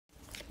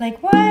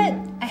Like what?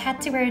 I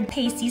had to wear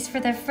pasties for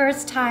the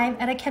first time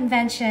at a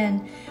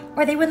convention,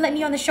 or they wouldn't let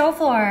me on the show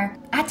floor.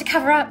 I had to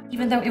cover up,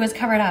 even though it was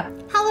covered up.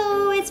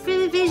 Hello, it's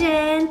Vivid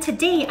Vision.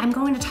 Today I'm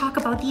going to talk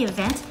about the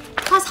event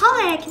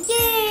Cosholic.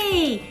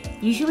 Yay!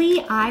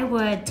 Usually I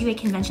would do a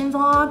convention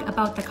vlog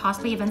about the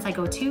cosplay events I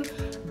go to,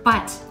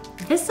 but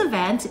this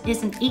event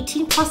is an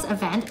 18+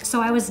 event, so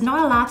I was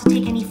not allowed to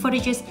take any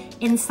footages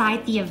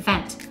inside the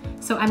event.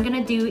 So I'm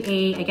gonna do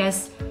a, I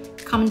guess,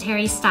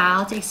 commentary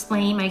style to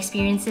explain my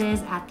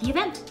experiences at the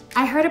event.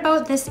 I heard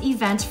about this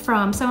event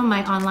from some of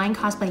my online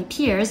cosplay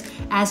peers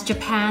as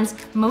Japan's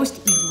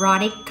most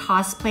erotic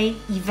cosplay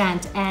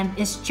event, and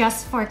it's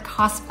just for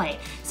cosplay.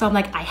 So I'm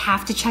like, I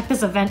have to check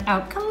this event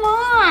out, come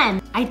on!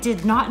 I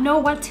did not know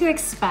what to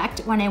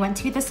expect when I went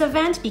to this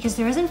event because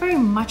there isn't very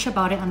much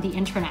about it on the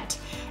internet.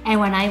 And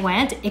when I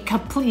went, it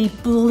completely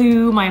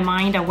blew my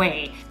mind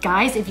away.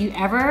 Guys, if you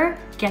ever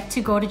get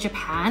to go to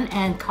Japan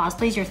and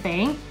cosplay is your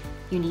thing,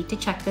 you need to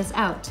check this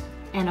out.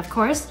 And of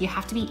course, you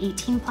have to be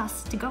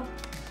 18+ to go.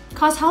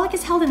 Cosholic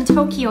is held in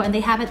Tokyo and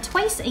they have it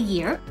twice a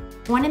year,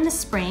 one in the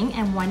spring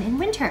and one in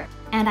winter.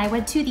 And I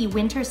went to the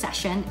winter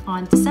session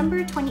on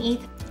December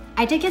 28th.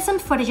 I did get some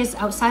footages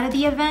outside of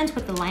the event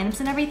with the lineups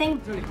and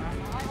everything.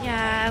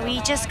 Yeah, we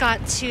just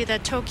got to the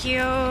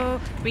Tokyo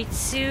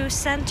Ritsu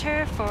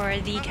Center for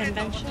the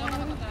convention.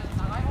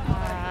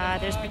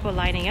 There's people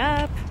lining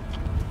up.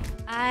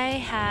 I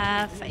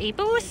have a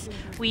booth.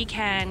 We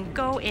can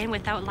go in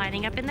without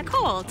lining up in the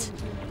cold.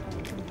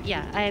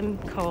 Yeah, I'm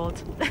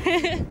cold.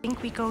 I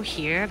think we go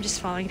here. I'm just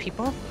following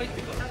people.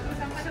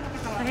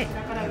 Okay.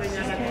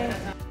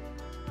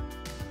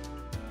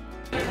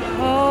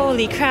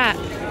 Holy crap.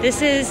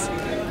 This is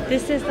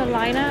the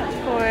lineup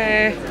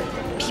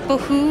for people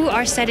who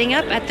are setting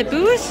up at the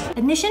booth.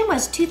 Admission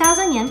was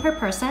 2,000 yen per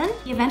person.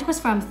 The event was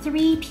from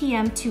 3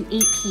 p.m. to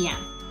 8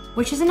 p.m.,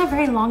 which isn't a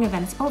very long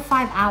event. It's about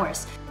 5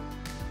 hours.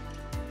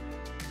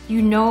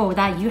 You know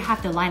that you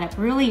have to line up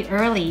really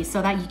early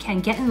so that you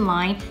can get in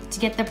line to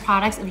get the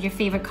products of your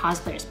favorite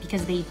cosplayers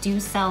because they do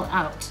sell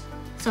out.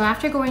 So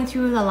after going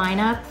through the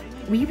lineup,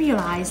 we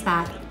realized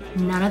that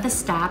none of the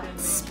staff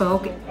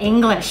spoke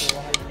English.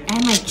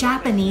 And my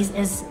Japanese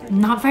is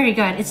not very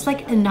good. It's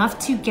like enough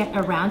to get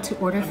around to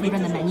order food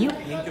on the menu,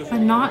 but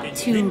not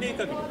to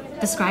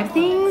describe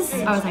things.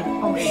 I was like,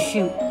 oh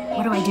shoot,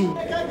 what do I do?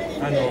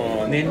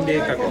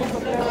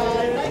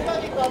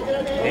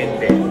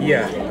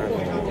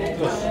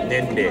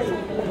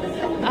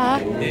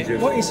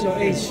 What is your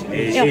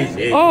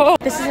age? Oh,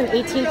 this is an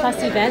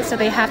 18+ event, so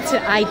they have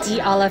to ID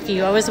all of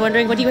you. I was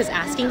wondering what he was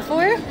asking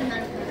for.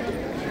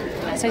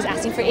 So he's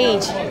asking for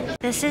age.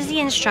 This is the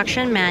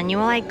instruction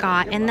manual I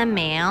got in the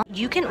mail.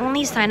 You can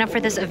only sign up for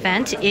this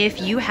event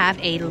if you have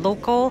a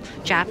local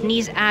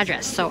Japanese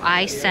address. So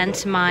I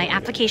sent my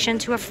application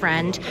to a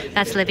friend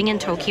that's living in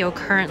Tokyo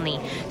currently.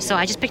 So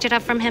I just picked it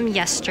up from him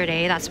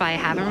yesterday. That's why I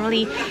haven't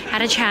really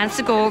had a chance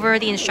to go over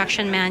the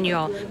instruction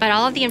manual. But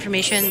all of the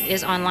information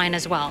is online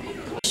as well.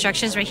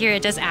 Instructions right here,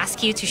 it does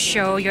ask you to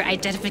show your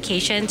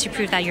identification to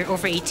prove that you're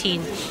over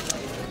 18.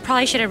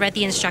 Probably should have read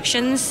the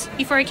instructions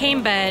before I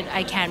came, but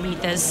I can't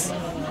read this.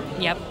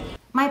 Yep.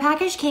 My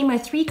package came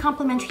with 3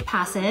 complimentary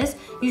passes.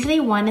 Usually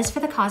one is for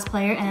the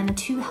cosplayer and then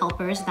 2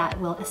 helpers that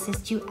will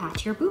assist you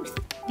at your booth.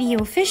 The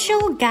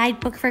official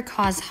guidebook for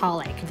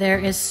Cosholic. There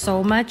is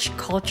so much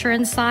culture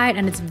inside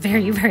and it's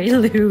very, very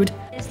lewd.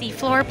 It's the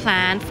floor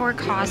plan for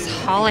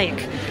Cosholic.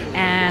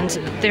 And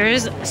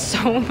there's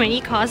so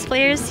many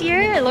cosplayers here.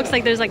 It looks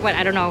like there's like, what,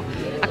 I don't know,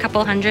 a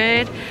couple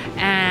hundred.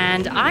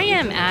 And I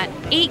am at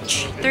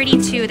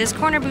H32, this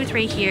corner booth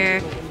right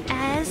here,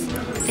 as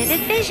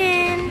Vivid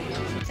Vision.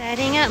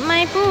 Setting up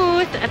my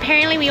booth.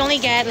 Apparently we only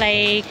get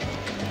like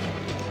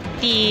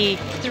the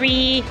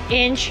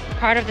 3-inch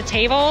part of the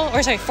table,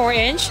 or sorry,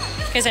 4-inch,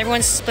 because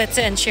everyone splits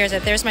it and shares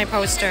it. There's my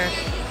poster.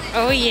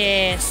 Oh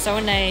yeah, so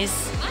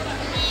nice.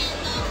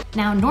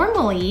 Now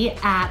normally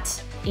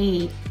at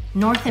a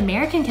North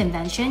American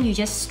convention, you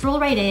just stroll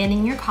right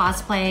in your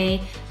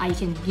cosplay. You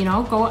can, you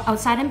know, go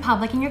outside in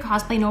public in your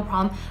cosplay, no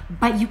problem.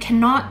 But you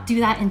cannot do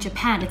that in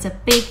Japan. It's a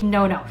big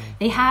no-no.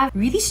 They have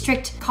really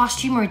strict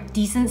costume or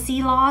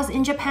decency laws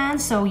in Japan,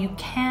 so you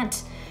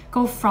can't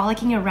go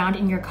frolicking around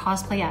in your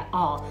cosplay at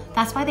all.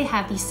 That's why they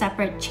have these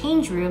separate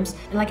change rooms,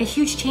 like a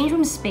huge change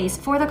room space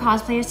for the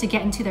cosplayers to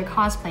get into their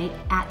cosplay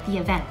at the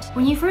event.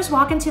 When you first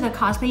walk into the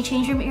cosplay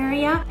change room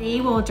area,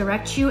 they will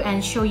direct you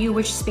and show you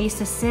which space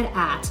to sit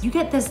at. You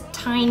get this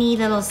tiny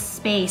little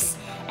space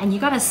and you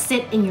gotta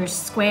sit in your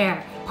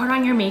square. Put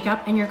on your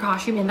makeup and your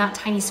costume in that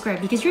tiny square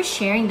because you're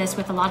sharing this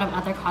with a lot of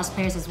other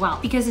cosplayers as well.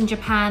 Because in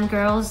Japan,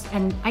 girls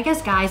and I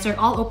guess guys, they're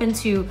all open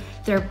to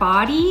their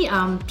body.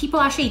 People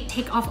actually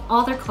take off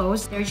all their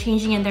clothes. They're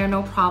changing in there,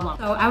 no problem.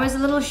 So I was a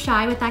little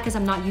shy with that because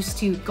I'm not used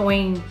to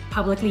going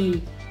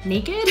publicly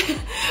naked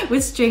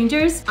with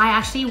strangers. I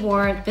actually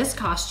wore this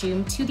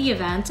costume to the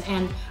event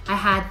and I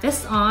had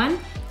this on.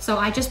 So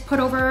I just put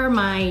over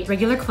my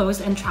regular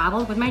clothes and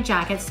traveled with my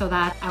jacket so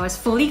that I was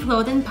fully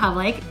clothed in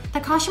public. The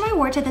costume I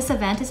wore to this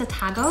event is a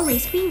Tago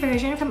race queen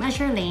version from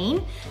Azure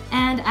Lane.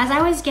 And as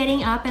I was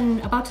getting up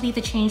and about to leave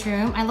the change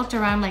room, I looked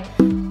around like,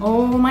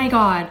 oh my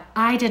God,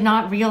 I did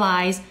not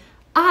realize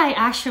I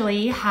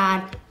actually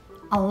had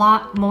a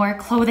lot more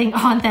clothing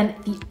on than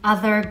the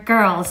other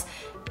girls.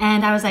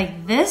 And I was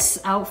like, this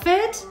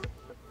outfit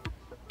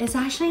is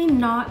actually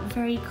not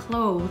very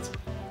clothed,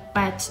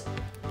 but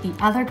the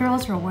other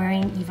girls were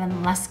wearing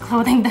even less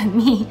clothing than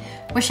me.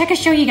 Wish I could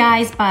show you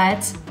guys, but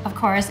of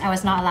course I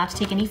was not allowed to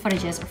take any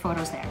footages or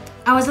photos there.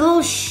 I was a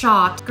little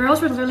shocked.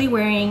 Girls were literally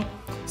wearing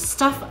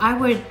stuff I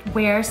would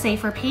wear, say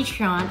for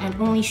Patreon, and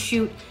only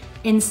shoot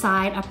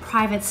inside a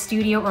private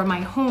studio or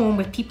my home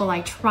with people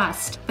I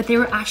trust. But they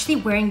were actually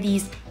wearing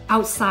these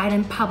outside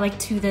in public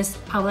to this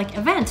public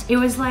event. It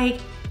was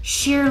like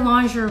sheer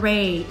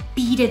lingerie,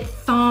 beaded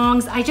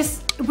thongs.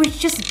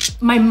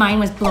 My mind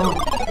was blown.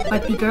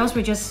 But the girls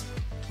were just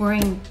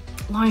wearing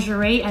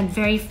lingerie and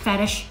very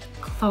fetish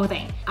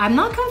clothing. I'm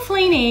not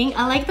complaining.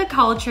 I like the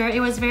culture. It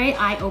was very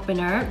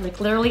eye-opener, like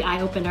literally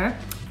eye-opener.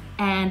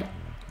 And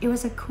it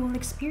was a cool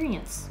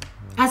experience.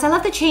 As I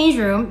left the change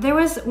room, there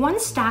was one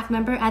staff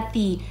member at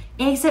the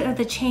exit of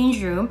the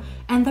change room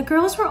and the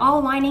girls were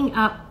all lining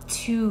up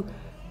to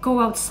go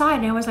outside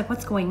and I was like,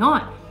 what's going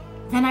on?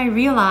 Then I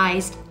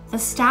realized the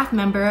staff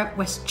member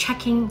was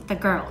checking the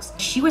girls.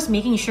 She was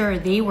making sure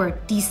they were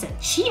decent.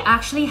 She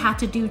actually had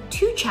to do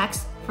 2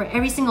 checks for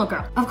every single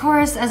girl. Of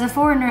course, as a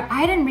foreigner,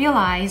 I didn't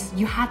realize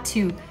you had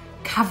to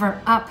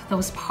cover up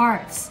those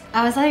parts.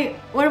 I was like,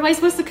 what am I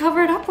supposed to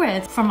cover it up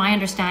with? From my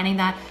understanding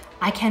that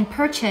I can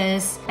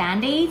purchase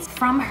band-aids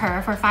from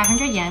her for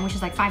 500 yen, which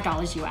is like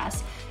 $5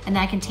 US, and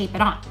then I can tape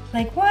it on.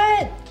 Like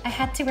what? I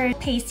had to wear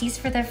pasties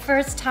for the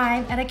first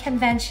time at a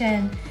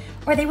convention,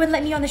 or they wouldn't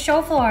let me on the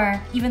show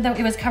floor, even though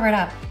it was covered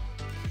up.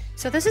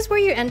 So this is where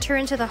you enter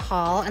into the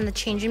hall and the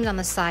change room's on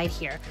the side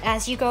here.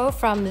 As you go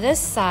from this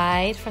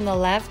side, from the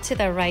left to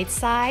the right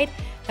side,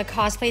 the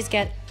cosplays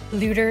get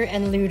looter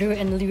and looter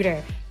and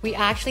looter. We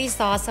actually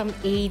saw some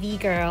AV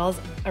girls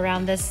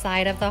around this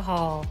side of the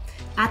hall.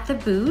 At the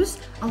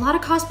booth, a lot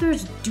of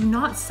cosplayers do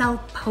not sell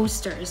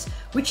posters,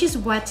 which is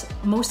what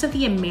most of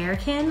the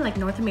American, like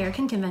North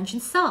American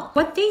conventions sell.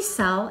 What they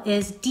sell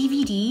is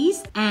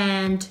DVDs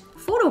and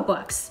photo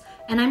books.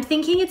 And I'm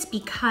thinking it's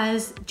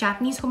because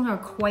Japanese homes are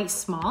quite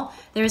small.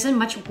 There isn't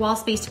much wall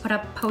space to put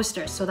up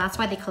posters, so that's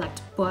why they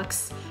collect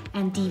books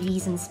and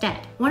DVDs instead.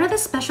 One of the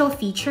special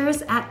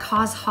features at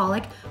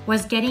Cosholic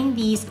was getting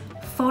these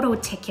photo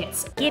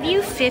tickets. Give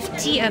you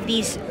 50 of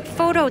these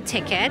photo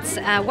tickets.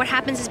 What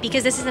happens is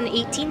because this is an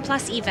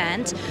 18+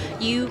 event,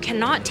 you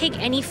cannot take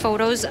any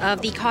photos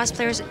of the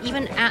cosplayers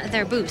even at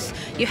their booth.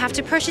 You have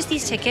to purchase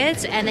these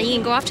tickets and then you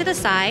can go off to the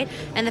side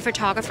and the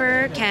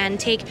photographer can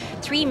take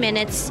 3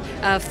 minutes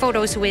of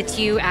photos with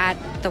you at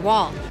the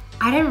wall.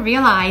 I didn't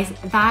realize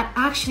that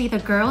actually the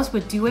girls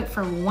would do it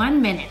for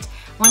 1 minute.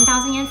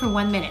 1,000 yen for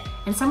 1 minute.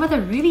 And some of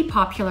the really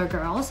popular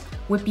girls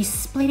would be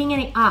splitting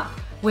it up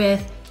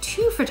with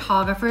 2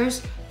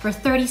 photographers for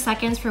 30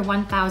 seconds for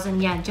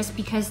 1,000 yen just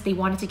because they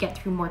wanted to get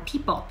through more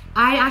people.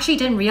 I actually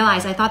didn't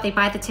realize. I thought they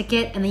buy the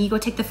ticket and then you go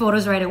take the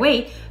photos right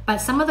away. But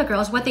some of the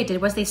girls, what they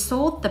did was they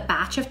sold the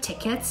batch of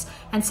tickets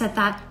and said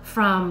that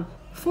from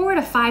 4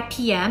 to 5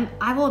 p.m.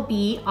 I will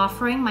be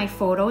offering my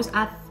photos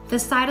at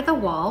this side of the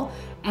wall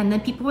and then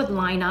people would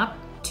line up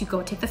to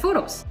go take the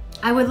photos.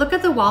 I would look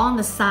at the wall on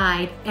the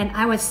side and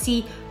I would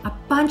see a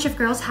bunch of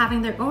girls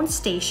having their own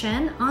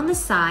station on the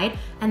side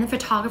and the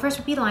photographers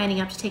would be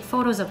lining up to take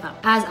photos of them.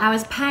 As I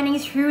was panning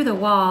through the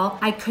wall,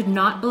 I could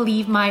not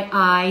believe my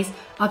eyes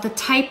of the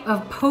type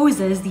of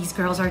poses these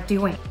girls are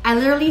doing. I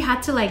literally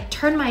had to like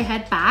turn my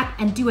head back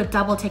and do a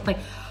double take like,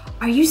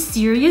 are you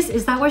serious?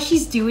 Is that what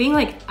she's doing?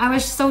 Like, I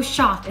was so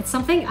shocked. It's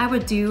something I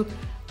would do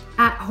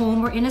at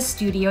home or in a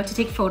studio to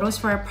take photos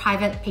for a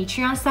private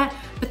Patreon set,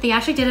 but they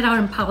actually did it out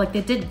in public.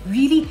 They did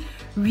really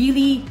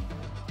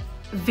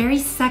very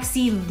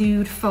sexy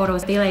lewd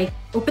photos. They like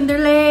opened their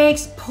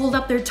legs, pulled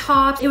up their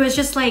tops. It was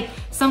just like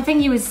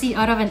something you would see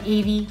out of an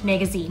AV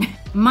magazine.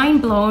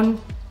 Mind blown.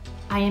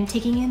 I am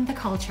taking in the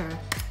culture.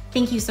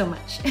 Thank you so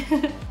much.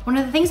 One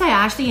of the things I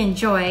actually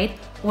enjoyed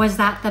was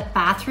that the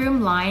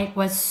bathroom line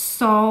was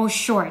so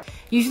short.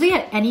 Usually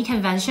at any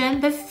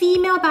convention, the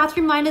female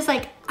bathroom line is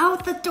like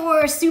out the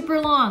door, super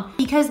long.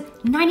 Because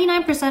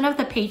 99% of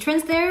the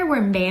patrons there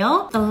were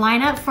male, the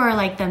lineup for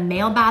like the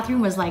male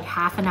bathroom was like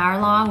half an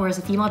hour long, whereas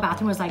the female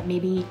bathroom was like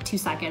maybe 2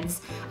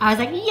 seconds. I was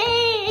like,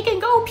 yay, I can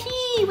go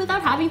pee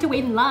without having to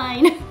wait in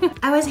line.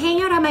 I was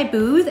hanging out at my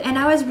booth and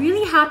I was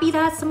really happy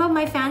that some of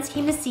my fans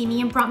came to see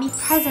me and brought me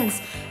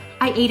presents.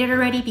 I ate it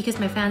already because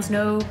my fans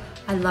know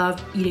I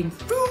love eating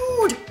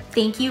food.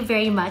 Thank you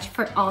very much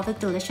for all the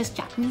delicious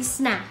Japanese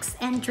snacks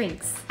and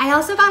drinks. I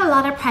also got a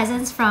lot of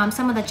presents from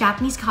some of the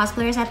Japanese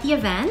cosplayers at the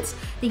event.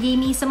 They gave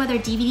me some of their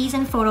DVDs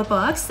and photo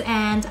books,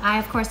 and I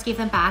of course gave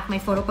them back my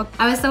photo book.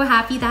 I was so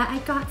happy that I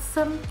got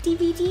some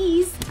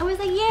DVDs. I was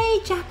like,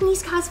 yay,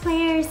 Japanese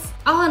cosplayers.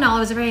 All in all, it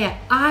was a very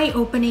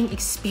eye-opening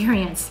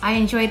experience. I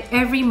enjoyed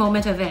every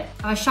moment of it.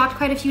 I was shocked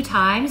quite a few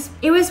times.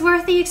 It was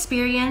worth the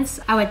experience.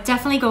 I would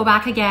definitely go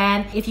back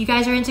again. If you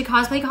guys are into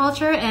cosplay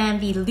culture and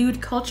the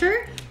lewd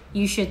culture,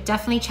 you should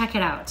definitely check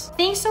it out.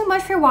 Thanks so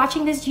much for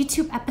watching this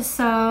YouTube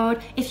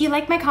episode. If you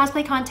like my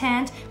cosplay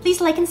content, please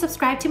like and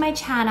subscribe to my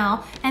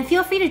channel, and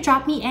feel free to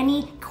drop me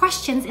any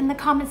questions in the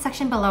comment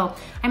section below.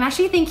 I'm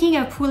actually thinking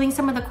of pooling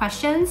some of the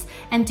questions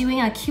and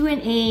doing a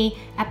Q&A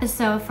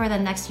episode for the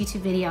next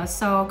YouTube video.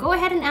 So go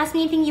ahead and ask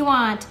me anything you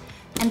want.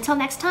 Until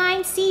next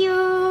time, see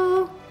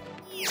you!